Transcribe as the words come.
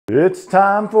It's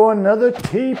time for another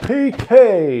TPK.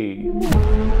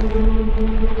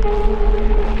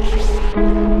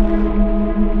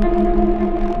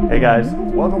 Hey guys,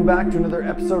 welcome back to another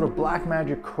episode of Black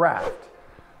Magic Craft.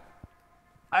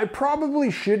 I probably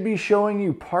should be showing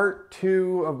you part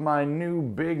 2 of my new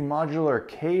big modular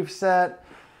cave set,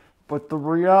 but the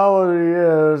reality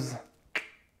is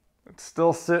it's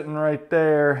still sitting right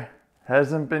there.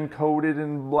 Hasn't been coated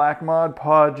in black Mod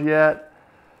Podge yet.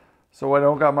 So I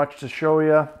don't got much to show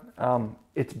you.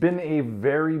 It's been a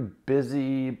very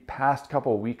busy past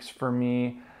couple weeks for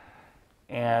me.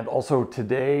 And also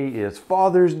today is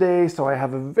Father's Day, so I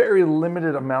have a very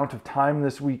limited amount of time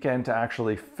this weekend to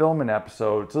actually film an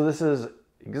episode. So this is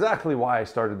exactly why I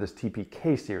started this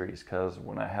TPK series, because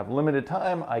when I have limited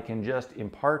time, I can just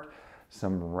impart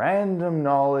some random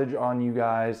knowledge on you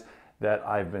guys that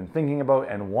I've been thinking about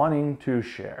and wanting to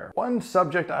share. One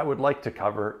subject I would like to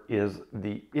cover is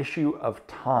the issue of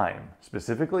time,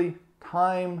 specifically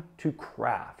time to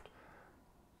craft.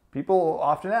 People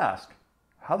often ask,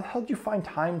 how the hell do you find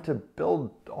time to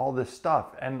build all this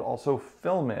stuff and also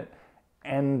film it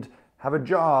and have a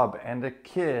job and a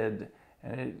kid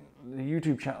and the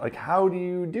YouTube channel? Like, how do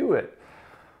you do it?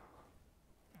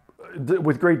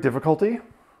 With great difficulty.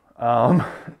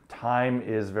 Time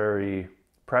is very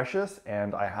precious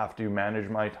and I have to manage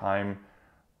my time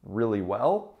really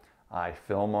well. I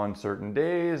film on certain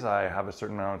days, I have a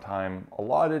certain amount of time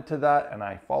allotted to that, and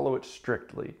I follow it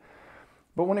strictly.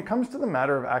 But when it comes to the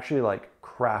matter of actually like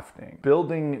crafting,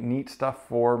 building neat stuff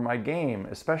for my game,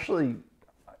 especially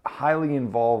highly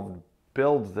involved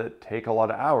builds that take a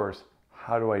lot of hours,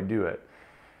 how do I do it?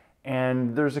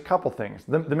 And there's a couple things.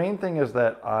 The main thing is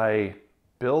that I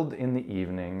build in the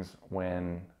evenings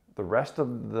when the rest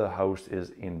of the house is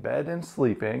in bed and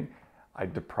sleeping. I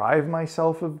deprive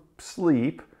myself of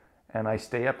sleep and I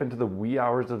stay up into the wee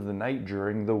hours of the night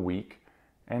during the week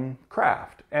and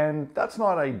craft. And that's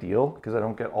not ideal because I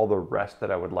don't get all the rest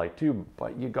that I would like to,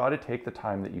 but you got to take the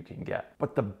time that you can get.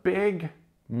 But the big,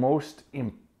 most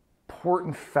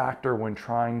important factor when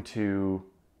trying to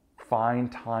find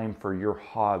time for your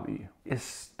hobby is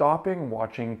stopping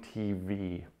watching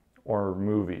TV or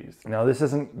movies. Now, this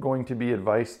isn't going to be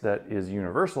advice that is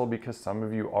universal because some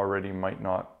of you already might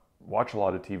not watch a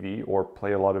lot of TV or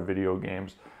play a lot of video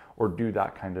games or do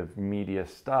that kind of media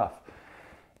stuff.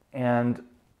 And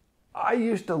I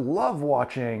used to love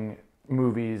watching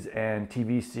movies and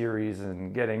TV series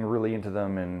and getting really into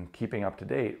them and keeping up to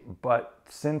date. But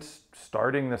since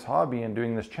starting this hobby and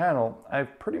doing this channel,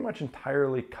 I've pretty much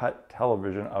entirely cut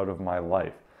television out of my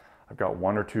life. I've got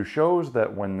 1 or 2 shows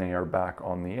that when they are back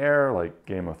on the air, like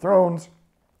Game of Thrones,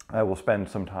 I will spend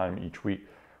some time each week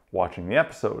watching the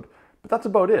episode. But that's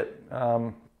about it.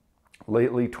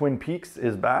 Lately, Twin Peaks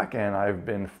is back and I've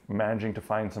been managing to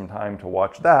find some time to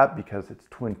watch that because it's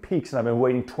Twin Peaks and I've been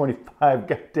waiting 25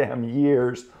 goddamn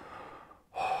years.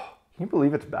 Can you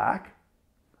believe it's back?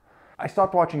 I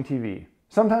stopped watching TV.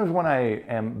 Sometimes when I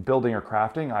am building or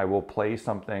crafting, I will play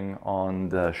something on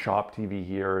the shop TV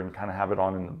here and kind of have it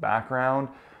on in the background.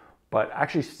 But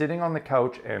actually sitting on the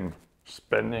couch and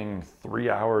spending 3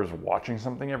 hours watching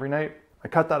something every night, I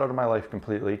cut that out of my life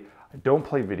completely. I don't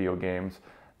play video games.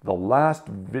 The last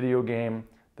video game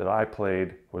that I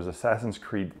played was Assassin's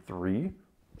Creed 3.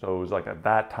 So it was like at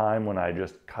that time when I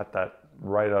just cut that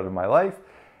right out of my life.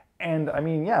 And I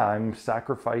mean, yeah, I'm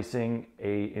sacrificing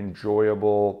a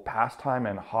enjoyable pastime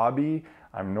and hobby.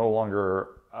 I'm no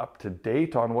longer up to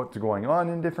date on what's going on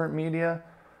in different media,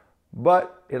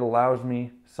 but it allows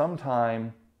me some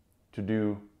time to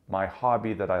do my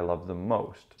hobby that I love the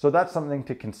most. So that's something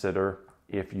to consider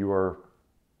if you are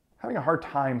having a hard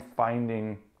time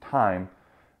finding time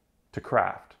to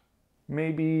craft.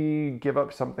 Maybe give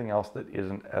up something else that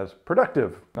isn't as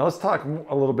productive. Now let's talk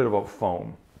a little bit about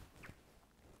foam.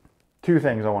 2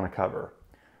 things I want to cover.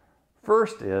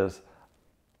 First is,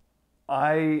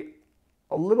 a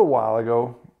little while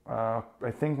ago, I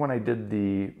think when I did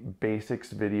the basics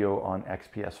video on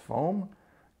XPS foam,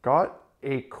 got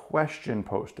a question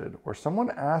posted where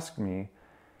someone asked me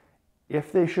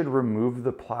if they should remove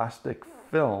the plastic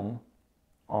film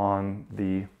on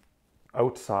the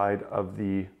outside of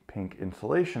the pink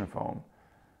insulation foam.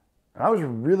 And I was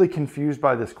really confused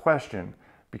by this question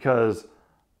because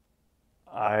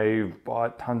I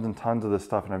bought tons and tons of this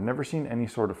stuff and I've never seen any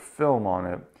sort of film on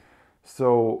it.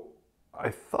 So I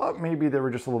thought maybe they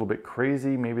were just a little bit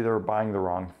crazy. Maybe they were buying the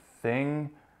wrong thing.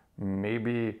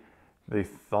 Maybe they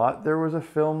thought there was a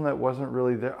film that wasn't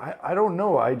really there. I don't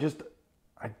know. I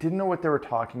didn't know what they were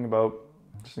talking about.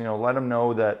 Just, let them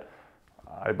know that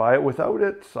I buy it without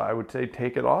it. So I would say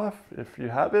take it off if you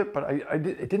have it, but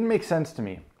it didn't make sense to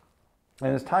me.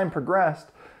 And as time progressed,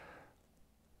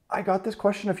 I got this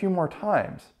question a few more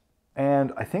times.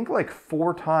 And I think like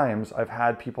 4 times I've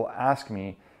had people ask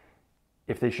me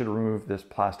if they should remove this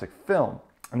plastic film.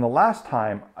 And the last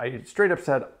time I straight up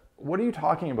said, "What are you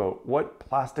talking about? What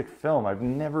plastic film? I've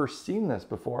never seen this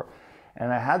before."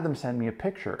 And I had them send me a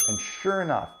picture, and sure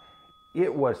enough,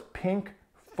 it was pink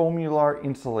foamular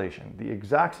insulation, the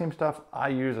exact same stuff I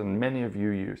use and many of you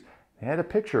use. They had a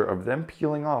picture of them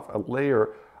peeling off a layer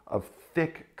of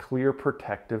thick, clear,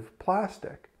 protective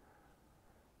plastic.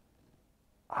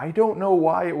 I don't know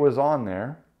why it was on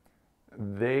there.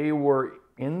 They were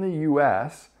in the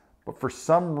US, but for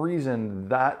some reason,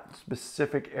 that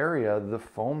specific area, the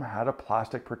foam had a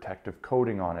plastic protective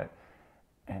coating on it.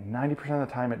 And 90% of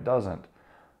the time it doesn't.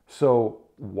 So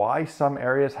why some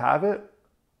areas have it,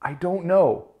 I don't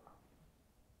know.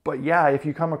 But yeah, if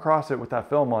you come across it with that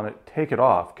film on it, take it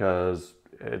off, because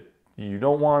you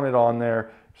don't want it on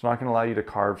there. It's not going to allow you to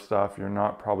carve stuff. You're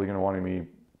not probably going to want to be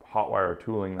hot wire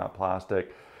tooling that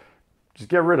plastic. Just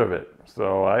get rid of it.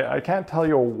 So I can't tell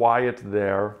you why it's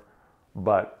there,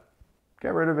 but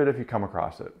get rid of it if you come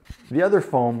across it. The other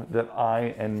foam that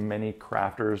I and many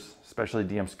crafters, especially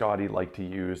DM Scotty, like to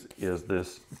use is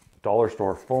this dollar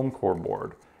store foam core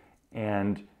board.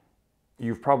 And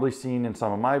you've probably seen in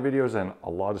some of my videos and a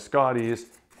lot of Scotty's,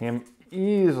 him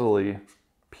easily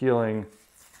peeling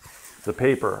the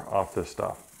paper off this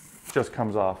stuff. It just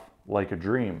comes off like a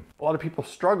dream. A lot of people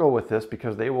struggle with this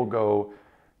because they will go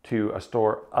to a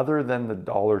store other than the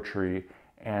Dollar Tree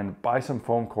and buy some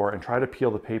foam core and try to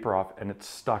peel the paper off, and it's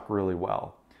stuck really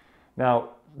well. Now,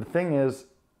 the thing is,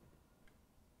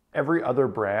 every other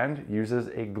brand uses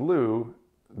a glue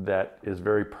that is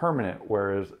very permanent,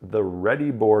 whereas the Ready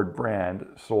Board brand,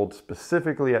 sold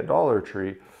specifically at Dollar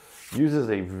Tree, uses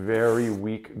a very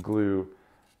weak glue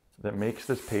that makes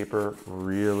this paper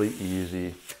really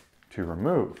easy to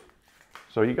remove.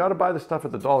 So you gotta buy the stuff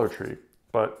at the Dollar Tree,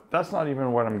 but that's not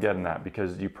even what I'm getting at,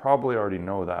 because you probably already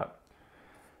know that.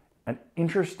 An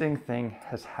interesting thing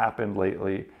has happened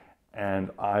lately,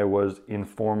 and I was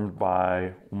informed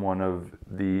by one of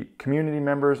the community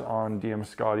members on DM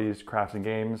Scotty's Crafts and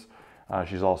Games.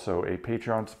 She's also a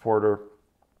Patreon supporter.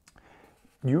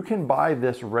 You can buy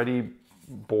this Ready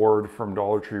board from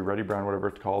Dollar Tree, Ready Brown, whatever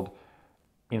it's called,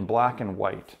 in black and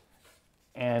white.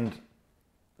 And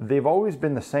they've always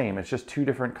been the same. It's just 2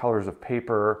 different colors of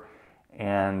paper,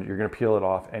 and you're gonna peel it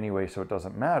off anyway, so it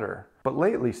doesn't matter. But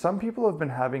lately, some people have been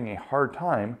having a hard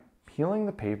time peeling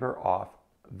the paper off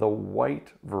the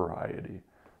white variety.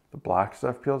 The black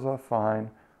stuff peels off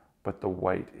fine, but the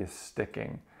white is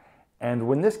sticking. And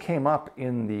when this came up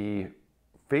in the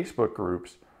Facebook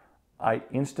groups, I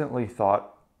instantly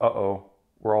thought, uh-oh,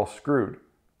 we're all screwed.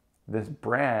 This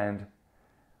brand,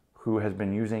 who has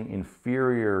been using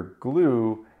inferior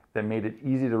glue that made it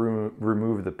easy to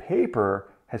remove the paper,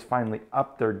 has finally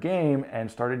upped their game and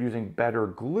started using better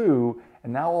glue,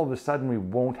 and now all of a sudden we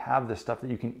won't have this stuff that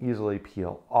you can easily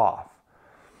peel off.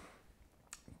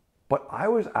 But I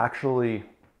was actually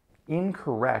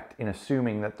incorrect in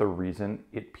assuming that the reason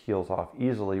it peels off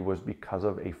easily was because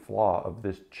of a flaw of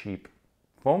this cheap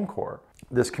foam core.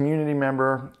 This community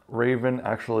member, Raven,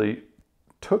 actually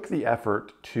took the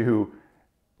effort to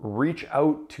reach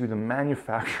out to the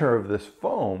manufacturer of this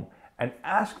foam and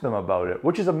ask them about it,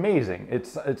 which is amazing.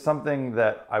 It's something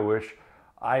that I wish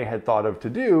I had thought of to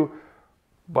do,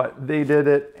 but they did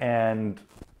it, and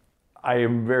I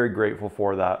am very grateful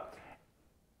for that.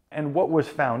 And what was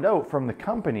found out from the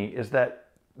company is that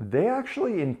they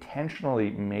actually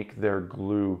intentionally make their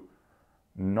glue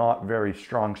not very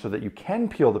strong so that you can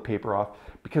peel the paper off,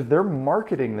 because they're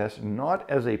marketing this not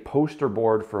as a poster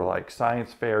board for like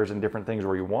science fairs and different things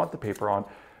where you want the paper on.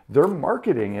 They're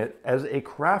marketing it as a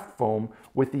craft foam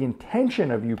with the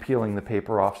intention of you peeling the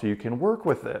paper off so you can work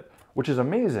with it, which is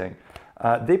amazing.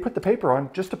 They put the paper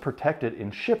on just to protect it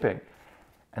in shipping.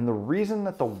 And the reason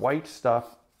that the white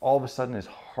stuff all of a sudden is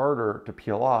harder to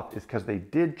peel off is because they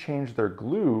did change their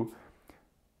glue,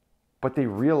 but they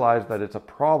realized that it's a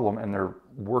problem and they're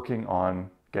working on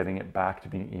getting it back to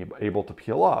being able to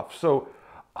peel off. So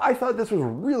I thought this was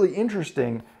really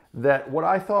interesting, that what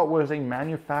I thought was a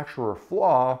manufacturer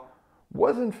flaw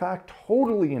was in fact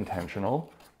totally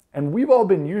intentional, and we've all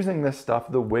been using this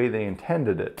stuff the way they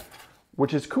intended it,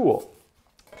 which is cool.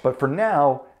 But for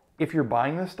now, if you're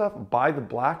buying this stuff, buy the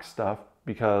black stuff,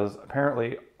 because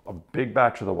apparently a big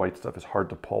batch of the white stuff is hard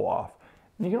to pull off.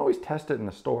 And you can always test it in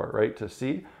the store, right, to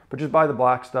see, but just buy the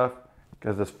black stuff,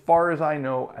 because as far as I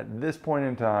know at this point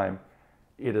in time,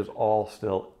 it is all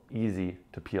still easy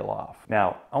to peel off.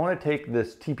 Now, I want to take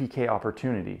this TPK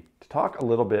opportunity to talk a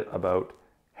little bit about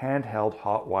handheld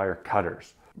hot wire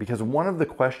cutters. Because one of the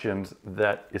questions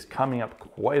that is coming up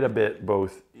quite a bit,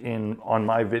 both on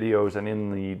my videos and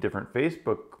in the different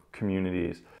Facebook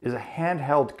communities, is a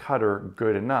handheld cutter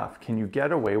good enough? Can you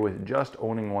get away with just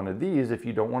owning one of these if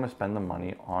you don't want to spend the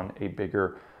money on a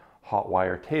bigger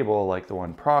Hotwire table like the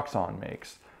one Proxxon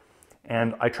makes?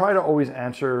 And I try to always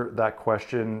answer that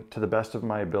question to the best of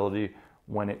my ability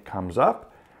when it comes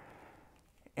up.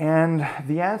 And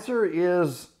the answer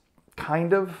is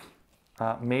kind of,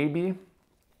 maybe.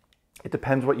 It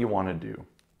depends what you want to do.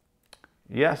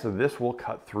 Yes, this will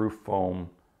cut through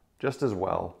foam just as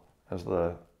well as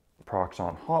the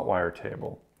Proxxon Hotwire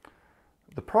table.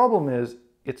 The problem is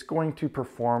it's going to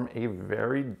perform a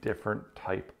very different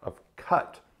type of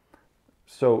cut.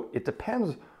 So it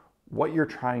depends what you're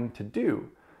trying to do.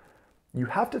 You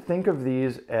have to think of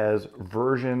these as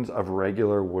versions of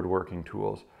regular woodworking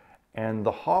tools. And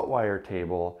the Hotwire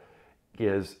table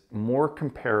is more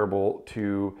comparable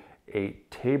to a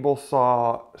table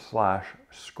saw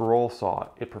 / scroll saw.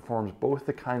 It performs both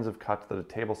the kinds of cuts that a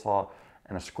table saw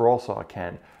and a scroll saw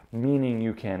can, meaning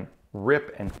you can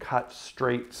rip and cut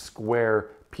straight,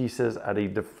 square pieces at a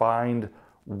defined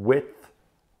width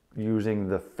using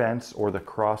the fence or the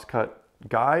crosscut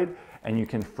guide, and you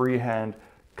can freehand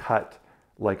cut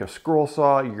like a scroll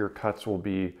saw. Your cuts will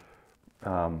be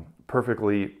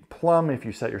perfectly plumb. If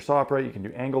you set your saw up right, you can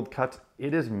do angled cuts.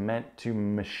 It is meant to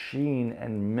machine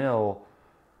and mill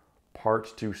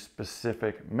parts to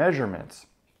specific measurements.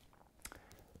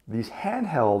 These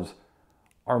handhelds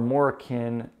are more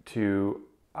akin to,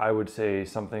 I would say,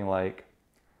 something like,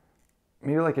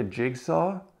 maybe like a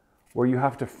jigsaw, where you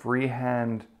have to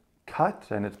freehand cut,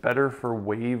 and it's better for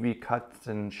wavy cuts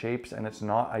and shapes, and it's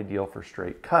not ideal for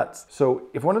straight cuts. So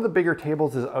if one of the bigger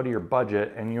tables is out of your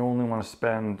budget and you only want to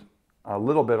spend a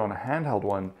little bit on a handheld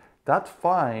one, that's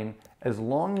fine, as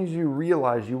long as you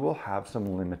realize you will have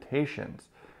some limitations.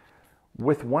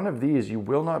 With one of these, you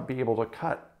will not be able to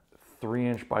cut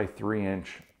 3" by 3"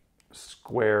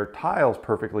 square tiles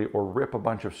perfectly, or rip a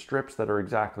bunch of strips that are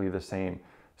exactly the same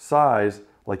size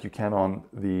like you can on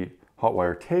the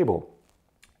Hotwire table.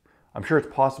 I'm sure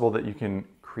it's possible that you can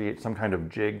create some kind of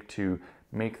jig to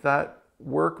make that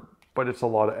work, but it's a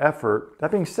lot of effort.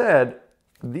 That being said,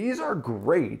 these are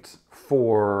great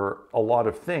for a lot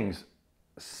of things,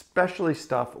 especially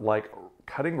stuff like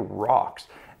cutting rocks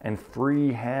and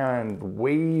freehand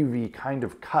wavy kind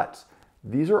of cuts.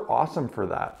 These are awesome for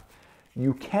that.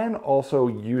 You can also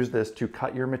use this to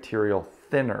cut your material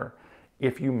thinner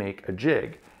if you make a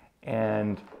jig.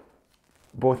 And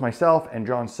both myself and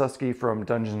John Susky from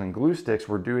Dungeons and Glue Sticks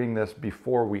were doing this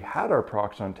before we had our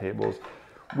Proxxon tables.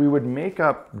 We would make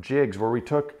up jigs where we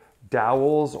took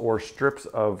dowels or strips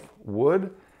of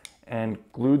wood and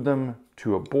glued them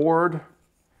to a board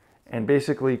and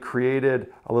basically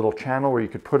created a little channel where you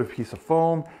could put a piece of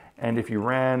foam, and if you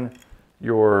ran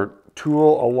your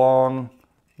tool along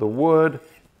the wood,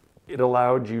 it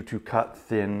allowed you to cut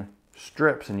thin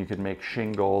strips, and you could make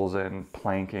shingles and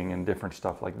planking and different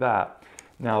stuff like that.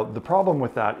 Now, the problem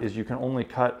with that is you can only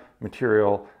cut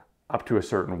material up to a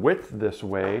certain width this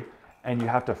way, and you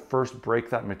have to first break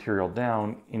that material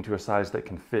down into a size that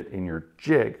can fit in your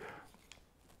jig.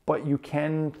 But you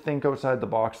can think outside the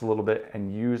box a little bit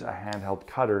and use a handheld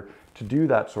cutter to do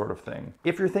that sort of thing.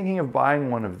 If you're thinking of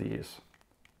buying one of these,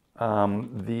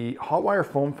 the Hotwire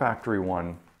Foam Factory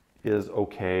one is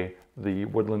okay. The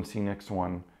Woodland Scenics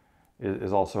one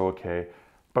is also okay.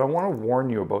 But I want to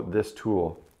warn you about this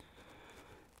tool.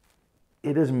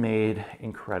 It is made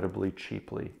incredibly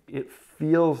cheaply. It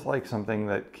feels like something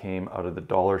that came out of the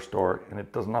dollar store, and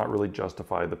it does not really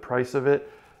justify the price of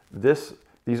it.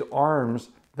 These arms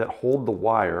that hold the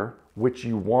wire, which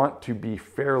you want to be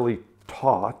fairly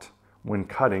taut when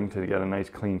cutting to get a nice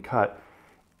clean cut,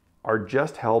 are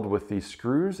just held with these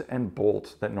screws and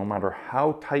bolts that, no matter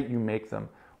how tight you make them,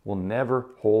 will never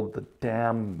hold the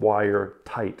damn wire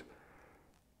tight.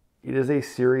 It is a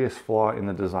serious flaw in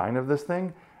the design of this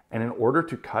thing, and in order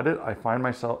to cut it, I find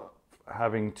myself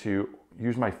having to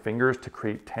use my fingers to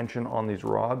create tension on these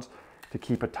rods to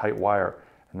keep a tight wire,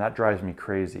 and that drives me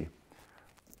crazy.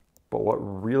 But what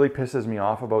really pisses me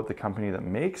off about the company that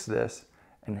makes this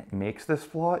and makes this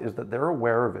flaw is that they're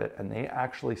aware of it, and they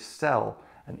actually sell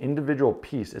an individual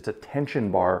piece. It's a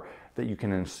tension bar that you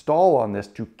can install on this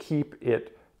to keep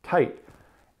it tight.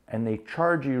 And they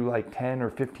charge you like 10 or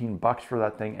 15 bucks for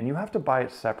that thing, and you have to buy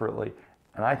it separately.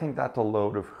 And I think that's a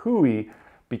load of hooey,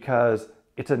 because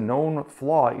it's a known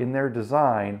flaw in their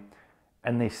design,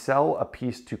 and they sell a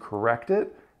piece to correct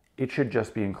it. It should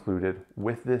just be included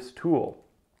with this tool.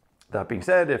 That being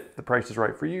said, if the price is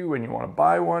right for you and you want to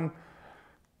buy one,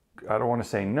 I don't want to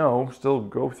say no, still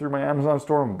go through my Amazon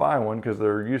store and buy one because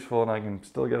they're useful and I can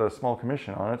still get a small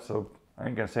commission on it. So I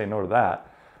ain't gonna say no to that.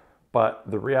 But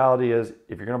the reality is,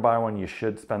 if you're gonna buy one, you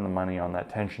should spend the money on that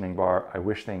tensioning bar. I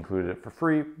wish they included it for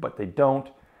free, but they don't.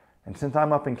 And since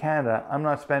I'm up in Canada, I'm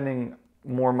not spending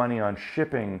more money on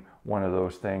shipping one of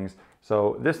those things.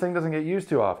 So this thing doesn't get used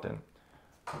too often.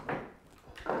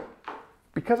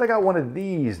 Because I got one of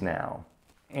these now,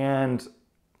 and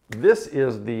this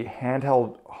is the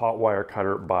handheld Hotwire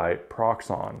cutter by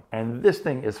Proxxon. And this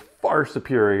thing is far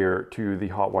superior to the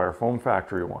Hotwire Foam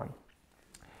Factory one.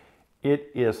 It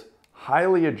is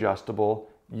highly adjustable.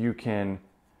 You can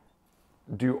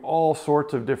do all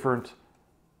sorts of different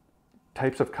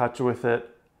types of cuts with it.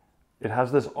 It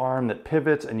has this arm that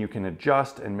pivots and you can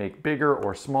adjust and make bigger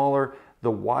or smaller.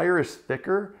 The wire is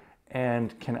thicker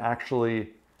and can actually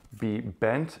be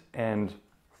bent and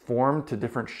formed to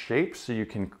different shapes, so you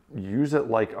can use it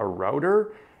like a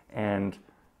router and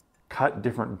cut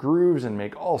different grooves and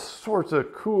make all sorts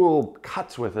of cool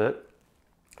cuts with it.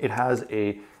 It has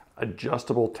a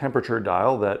adjustable temperature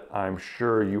dial that I'm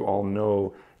sure you all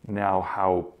know now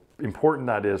how important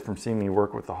that is from seeing me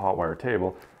work with the Hotwire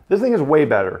table. This thing is way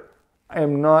better. I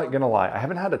am not gonna lie. I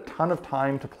haven't had a ton of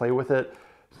time to play with it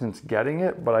since getting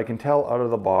it, but I can tell out of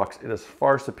the box it is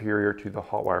far superior to the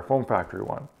Hotwire Foam Factory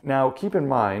one. Now keep in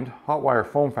mind, Hotwire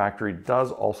Foam Factory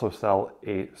does also sell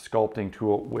a sculpting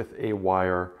tool with a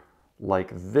wire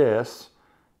like this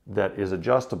that is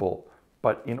adjustable,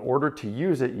 but in order to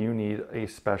use it you need a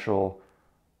special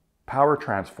power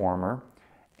transformer,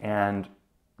 and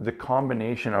the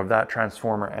combination of that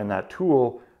transformer and that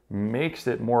tool makes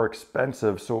it more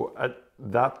expensive. So at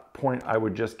that point I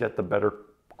would just get the better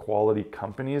quality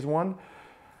company's one.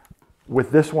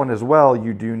 With this one as well,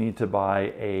 you do need to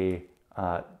buy a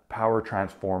power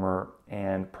transformer,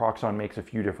 and Proxxon makes a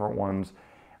few different ones.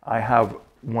 I have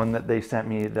one that they sent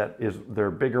me that is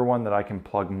their bigger one that I can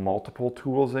plug multiple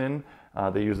tools in.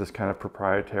 They use this kind of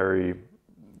proprietary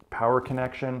power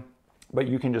connection, but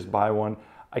you can just buy one.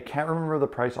 I can't remember the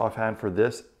price offhand for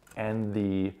this and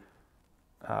the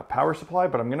power supply,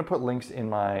 but I'm gonna put links in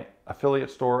my affiliate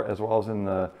store as well as in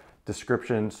the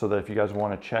description, so that if you guys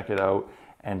want to check it out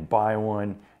and buy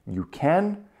one, you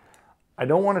can. I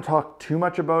don't want to talk too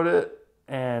much about it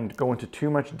and go into too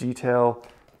much detail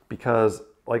because,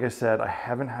 like I said, I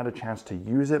haven't had a chance to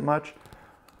use it much,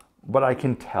 but I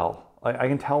can tell. I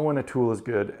can tell when a tool is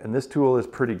good, and this tool is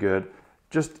pretty good.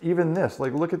 Just even this,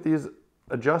 like look at these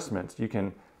adjustments. You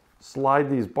can slide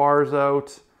these bars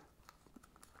out,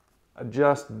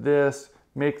 adjust this,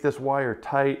 make this wire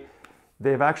tight.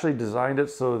 They've actually designed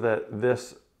it so that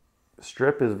this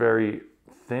strip is very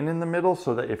thin in the middle,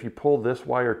 so that if you pull this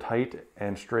wire tight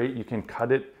and straight, you can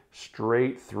cut it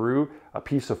straight through a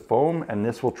piece of foam and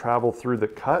this will travel through the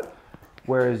cut.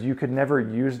 Whereas you could never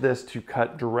use this to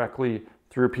cut directly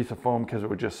through a piece of foam because it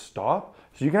would just stop.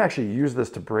 So you can actually use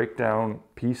this to break down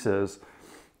pieces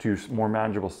to more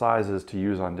manageable sizes to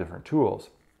use on different tools.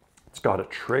 It's got a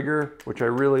trigger, which I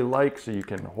really like, so you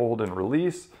can hold and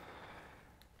release.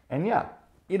 And yeah,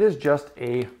 it is just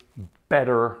a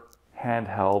better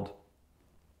handheld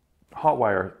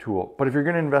Hotwire tool. But if you're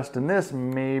gonna invest in this,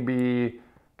 maybe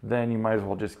then you might as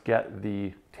well just get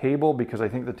the table, because I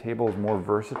think the table is more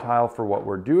versatile for what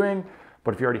we're doing.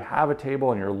 But if you already have a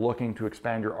table and you're looking to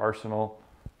expand your arsenal,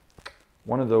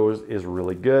 one of those is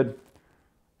really good.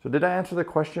 So did I answer the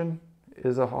question?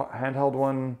 Is a handheld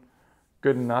one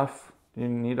good enough? Do you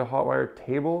need a Hotwire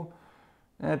table?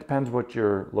 It depends what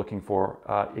you're looking for.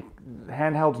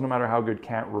 Handhelds, no matter how good,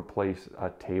 can't replace a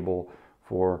table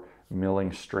for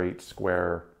milling straight,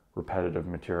 square, repetitive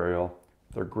material.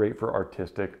 They're great for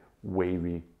artistic,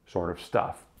 wavy sort of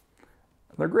stuff.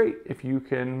 They're great if you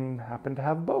can happen to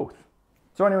have both.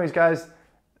 So anyways, guys,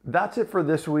 that's it for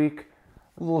this week.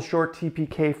 A little short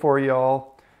TPK for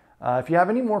y'all. If you have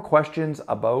any more questions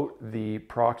about the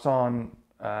Proxxon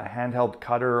handheld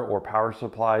cutter or power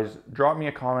supplies, drop me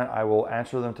a comment. I will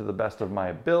answer them to the best of my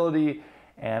ability,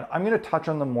 and I'm going to touch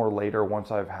on them more later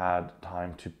once I've had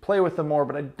time to play with them more,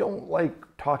 but I don't like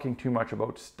talking too much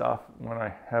about stuff when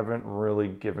I haven't really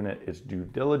given it its due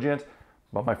diligence.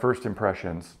 But my first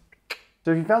impressions.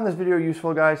 So if you found this video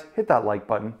useful, guys, hit that like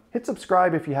button, hit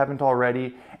subscribe if you haven't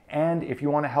already, and if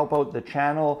you want to help out the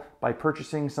channel by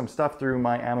purchasing some stuff through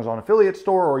my Amazon affiliate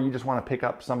store, or you just want to pick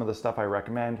up some of the stuff I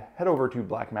recommend, head over to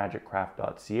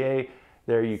blackmagiccraft.ca.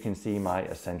 There you can see my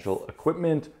essential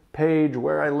equipment page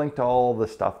where I link to all the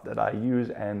stuff that I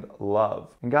use and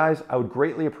love. And guys, I would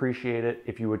greatly appreciate it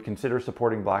if you would consider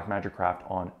supporting Blackmagic Craft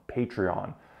on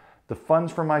Patreon. The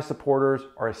funds from my supporters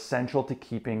are essential to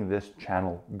keeping this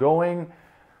channel going.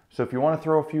 So if you want to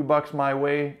throw a few bucks my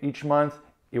way each month,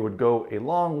 it would go a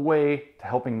long way to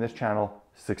helping this channel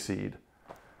succeed.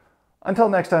 Until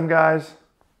next time, guys,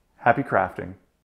 happy crafting.